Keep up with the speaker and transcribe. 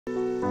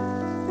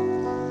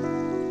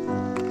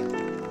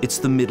It's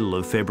the middle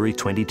of February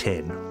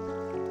 2010.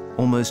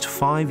 Almost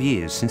 5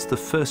 years since the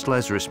first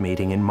Lazarus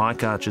meeting in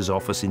Mike Archer's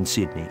office in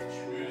Sydney.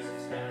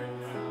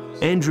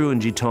 Andrew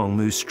and Jitong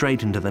move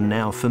straight into the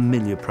now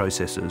familiar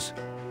processes.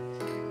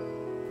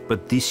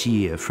 But this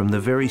year, from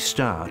the very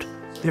start,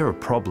 there are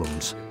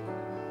problems.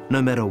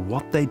 No matter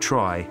what they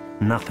try,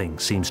 nothing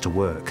seems to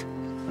work.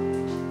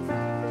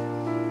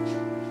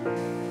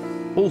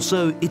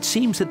 Also, it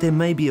seems that there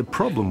may be a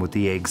problem with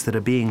the eggs that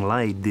are being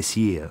laid this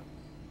year.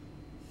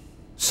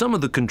 Some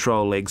of the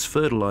control eggs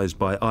fertilised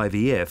by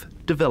IVF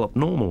develop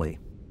normally,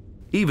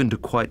 even to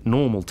quite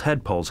normal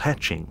tadpoles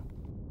hatching.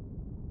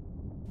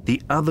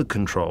 The other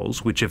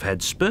controls, which have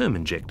had sperm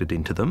injected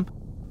into them,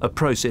 a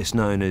process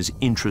known as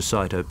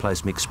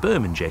intracytoplasmic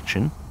sperm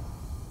injection,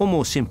 or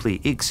more simply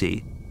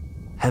ICSI,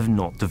 have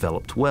not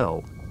developed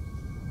well.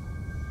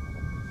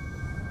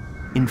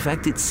 In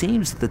fact, it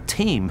seems that the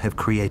team have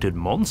created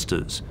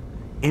monsters,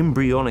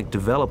 embryonic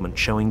development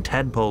showing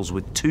tadpoles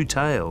with 2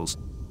 tails,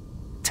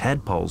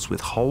 tadpoles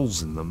with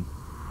holes in them.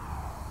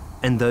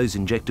 And those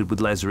injected with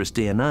Lazarus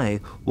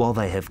DNA, while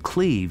they have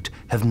cleaved,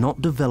 have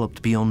not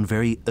developed beyond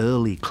very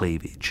early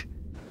cleavage.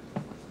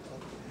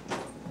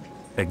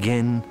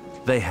 Again,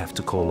 they have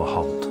to call a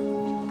halt.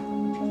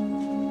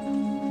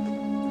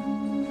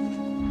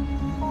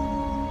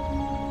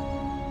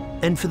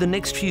 And for the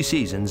next few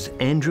seasons,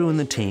 Andrew and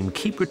the team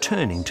keep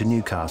returning to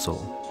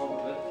Newcastle.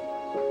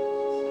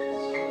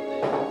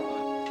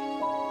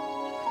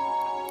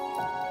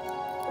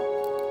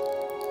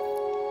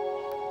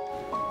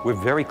 We're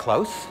very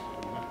close,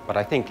 but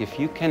I think if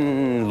you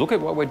can look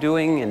at what we're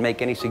doing and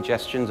make any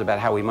suggestions about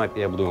how we might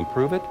be able to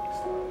improve it.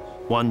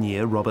 One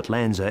year, Robert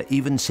Lanza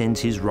even sends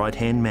his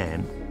right-hand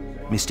man,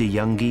 Mr.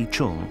 Youngi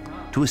Chung,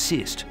 to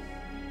assist.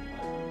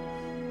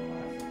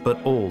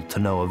 But all to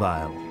no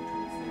avail.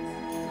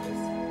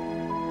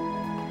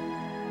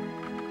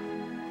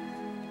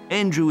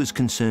 Andrew is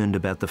concerned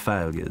about the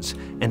failures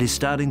and is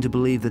starting to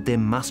believe that there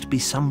must be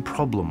some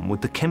problem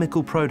with the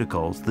chemical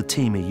protocols the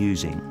team are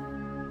using.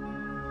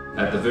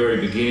 At the very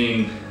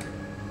beginning,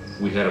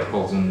 we had a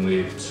problem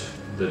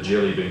with the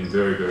jelly being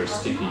very, very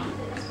sticky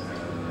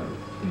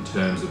in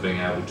terms of being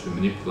able to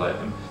manipulate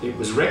them. It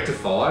was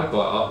rectified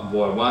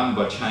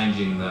by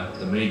changing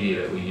the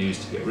media that we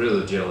used to get rid of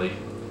the jelly,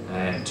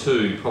 and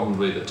 2,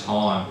 probably the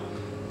time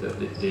that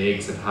the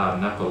eggs had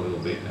hardened up a little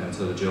bit, and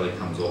so the jelly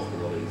comes off a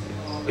lot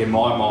easier. In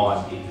my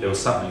mind, there was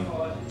something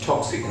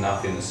toxic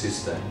enough in the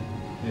system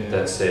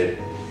that said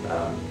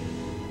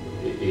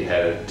it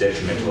had a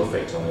detrimental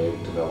effect on the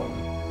egg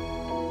development.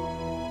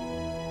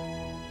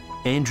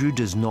 Andrew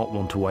does not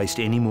want to waste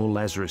any more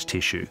Lazarus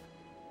tissue.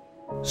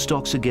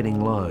 Stocks are getting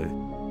low.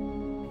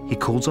 He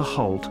calls a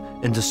halt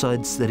and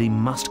decides that he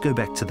must go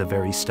back to the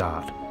very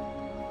start.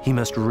 He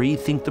must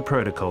rethink the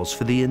protocols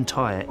for the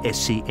entire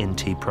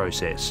SCNT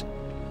process.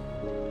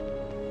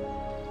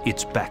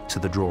 It's back to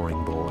the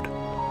drawing board.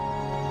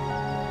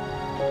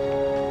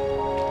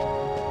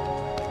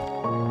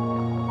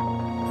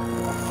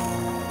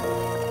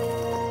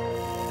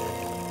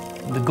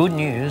 The good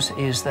news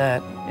is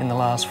that in the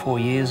last 4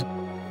 years,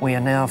 we are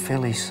now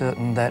fairly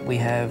certain that we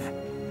have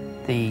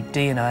the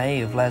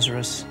DNA of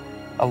Lazarus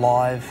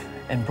alive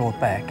and brought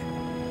back.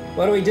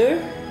 What do we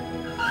do?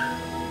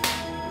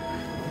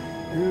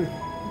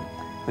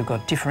 We've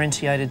got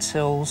differentiated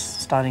cells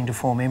starting to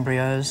form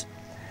embryos,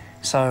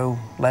 so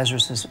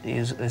Lazarus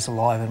is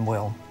alive and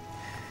well.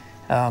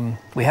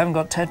 We haven't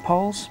got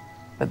tadpoles,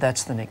 but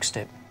that's the next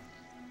step.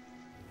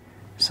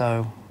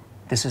 So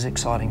this is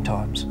exciting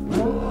times.